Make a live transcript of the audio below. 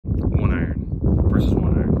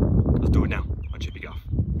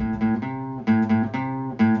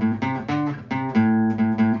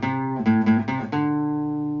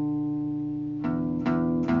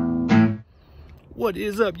What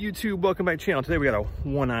is up, YouTube? Welcome back to the channel. Today we got a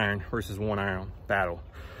 1-iron versus 1-iron battle.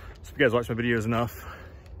 So if you guys watch my videos enough,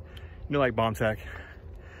 you know, like BombTech.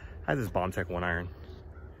 I have this BombTech 1-iron.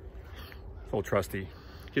 It's old trusty.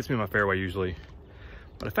 Gets me in my fairway usually.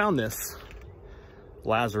 But I found this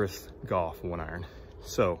Lazrus Golf 1-iron.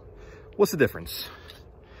 So what's the difference?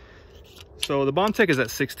 So the BombTech is at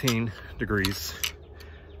 16 degrees.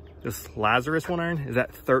 This Lazrus 1-iron is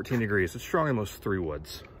at 13 degrees. It's stronger than most 3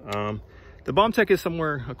 woods. The BombTech is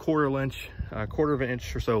somewhere a quarter of an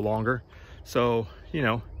inch or so longer. So, you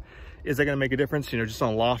know, is that going to make a difference? You know, just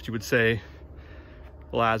on loft, you would say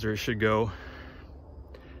the Lazrus should go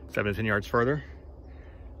 7 to 10 yards further.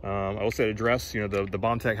 I will say to dress, you know, the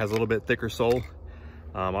BombTech has a little bit thicker sole.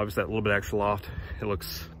 Obviously that little bit extra loft, it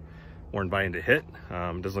looks more inviting to hit.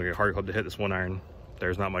 It doesn't look like a hard club to hit. This 1-iron,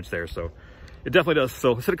 there's not much there. So it definitely does.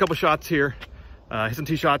 So let's hit a couple shots here. Hit some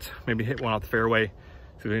tee shots, maybe hit one off the fairway.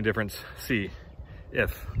 See if there's any difference. See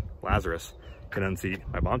if Lazrus can unseat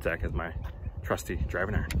my BombTech as my trusty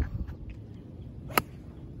driving iron.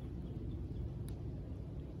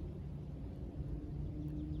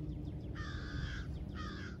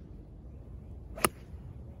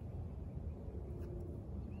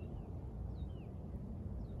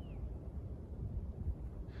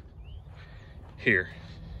 Here,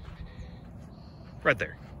 right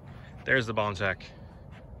there. There's the BombTech.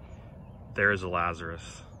 There's the Lazrus.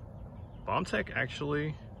 BombTech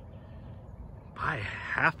actually by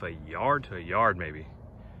half a yard to a yard maybe.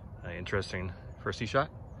 Interesting first tee shot.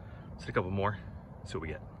 Let's hit a couple more, see what we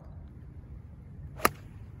get.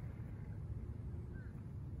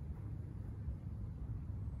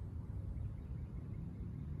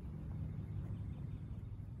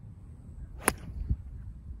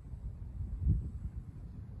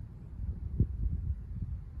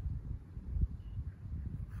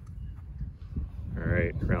 All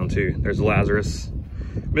right, round 2. There's the Lazrus.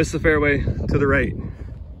 Missed the fairway to the right.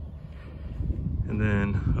 And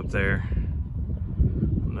then up there, I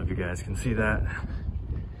don't know if you guys can see that.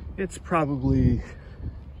 It's probably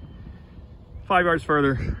 5 yards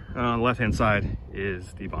further. On the left-hand side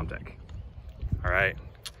is the BombTech. All right,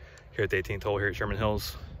 here at the 18th hole here at Sherman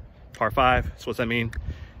Hills, par 5. So what's that mean?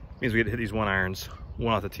 It means we get to hit these 1-irons,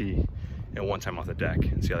 one off the tee and one time off the deck,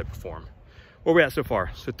 and see how they perform. Where are we at so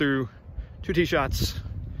far? So through 2 tee shots,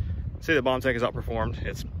 say the BombTech has outperformed.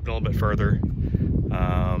 It's been a little bit further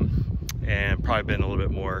and probably been a little bit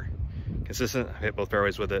more consistent. I hit both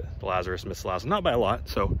fairways with it. The Lazrus missed the last one, not by a lot.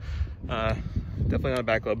 So definitely not a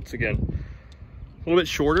bad club. It's again a little bit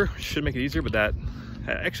shorter, should make it easier, but that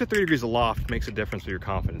extra 3 degrees of loft makes a difference with your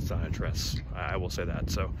confidence on interest. I will say that.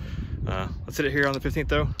 So let's hit it here on the 15th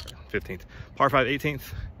though. 15th, par 5, 18th.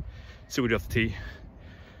 See what we do off the tee,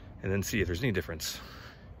 and then see if there's any difference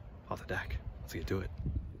off the deck. Let's get to it.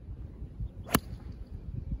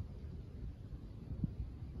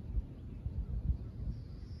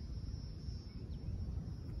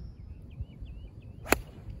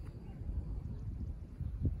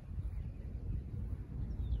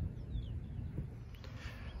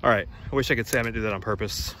 All right, I wish I could say I didn't do that on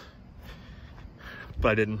purpose,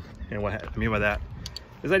 but I didn't. And what I mean by that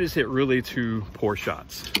is I just hit really 2 poor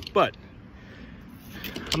shots. But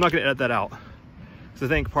I'm not gonna edit that out. So I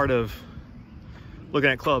think part of looking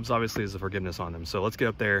at clubs obviously is the forgiveness on them. So let's get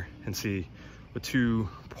up there and see with 2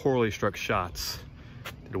 poorly struck shots,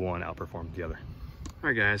 did one outperform the other. All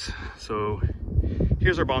right guys, so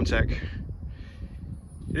here's our BombTech.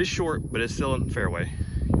 It is short, but it's still in fairway.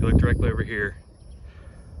 You look directly over here.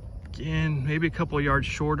 Again, maybe a couple of yards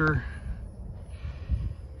shorter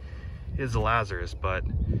is the Lazrus, but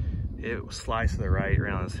it sliced to the right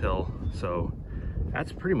around this hill. So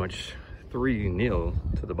that's pretty much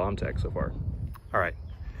 3-0 to the BombTech so far. All right,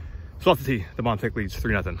 so off the tee, the BombTech leads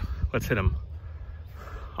 3-0. Let's hit him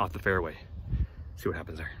off the fairway. See what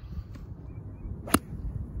happens there.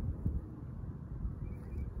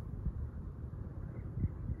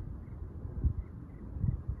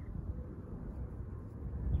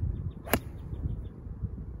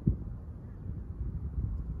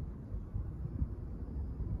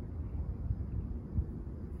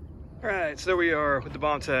 All right, so there we are with the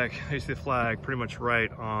BombTech. You see the flag pretty much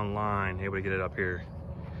right on line. Able to get it up here.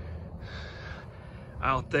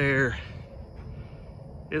 Out there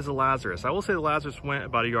is the Lazrus. I will say the Lazrus went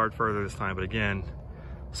about a yard further this time, but again,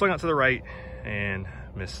 swung out to the right and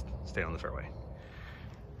missed staying on the fairway.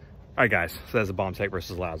 All right, guys, so that's the BombTech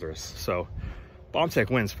versus Lazrus. So BombTech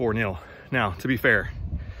wins 4-0. Now, to be fair,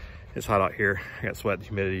 it's hot out here. I got sweat,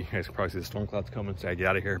 humidity. You guys can probably see the storm clouds coming, so I get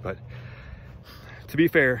out of here. But to be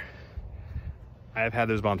fair, I have had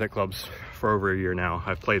those BombTech clubs for over a year now.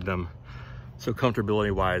 I've played them So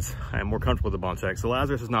comfortability wise, I am more comfortable with the BombTech. So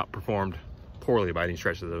Lazrus has not performed poorly by any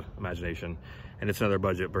stretch of the imagination, and it's another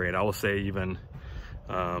budget brand. I will say even,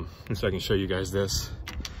 so I can show you guys this.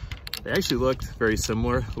 They actually looked very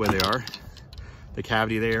similar the way they are. The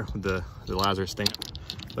cavity there with the Lazrus stamp.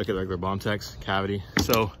 Look at like their BombTech's cavity.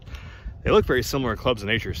 So they look very similar in Clubs of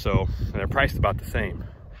Nature. So and they're priced about the same.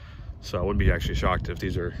 So I wouldn't be actually shocked if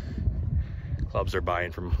these are clubs they're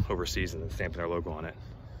buying from overseas and stamping their logo on it,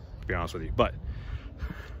 to be honest with you. But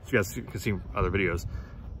as you guys can see in other videos,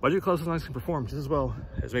 budget clubs sometimes can perform just as well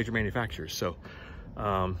as major manufacturers. So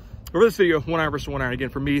over this video, 1 iron versus 1 iron. Again,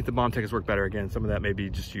 for me, the BombTech has worked better. Again, some of that may be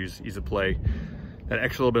just use ease of play. That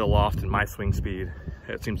extra little bit of loft in my swing speed,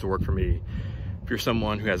 it seems to work for me. If you're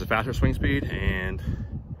someone who has a faster swing speed and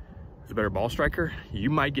is a better ball striker, you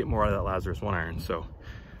might get more out of that Lazrus 1 iron. So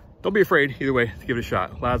don't be afraid, either way, to give it a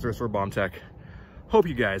shot. Lazrus or BombTech. Hope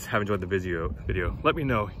you guys have enjoyed the video. Let me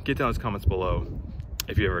know, get down in the comments below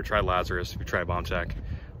if you ever tried Lazrus, if you tried BombTech,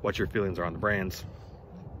 what your feelings are on the brands.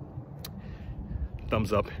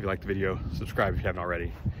 Thumbs up if you liked the video, subscribe if you haven't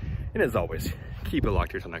already. And as always, keep it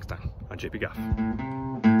locked here till next time on JP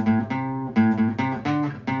Golf.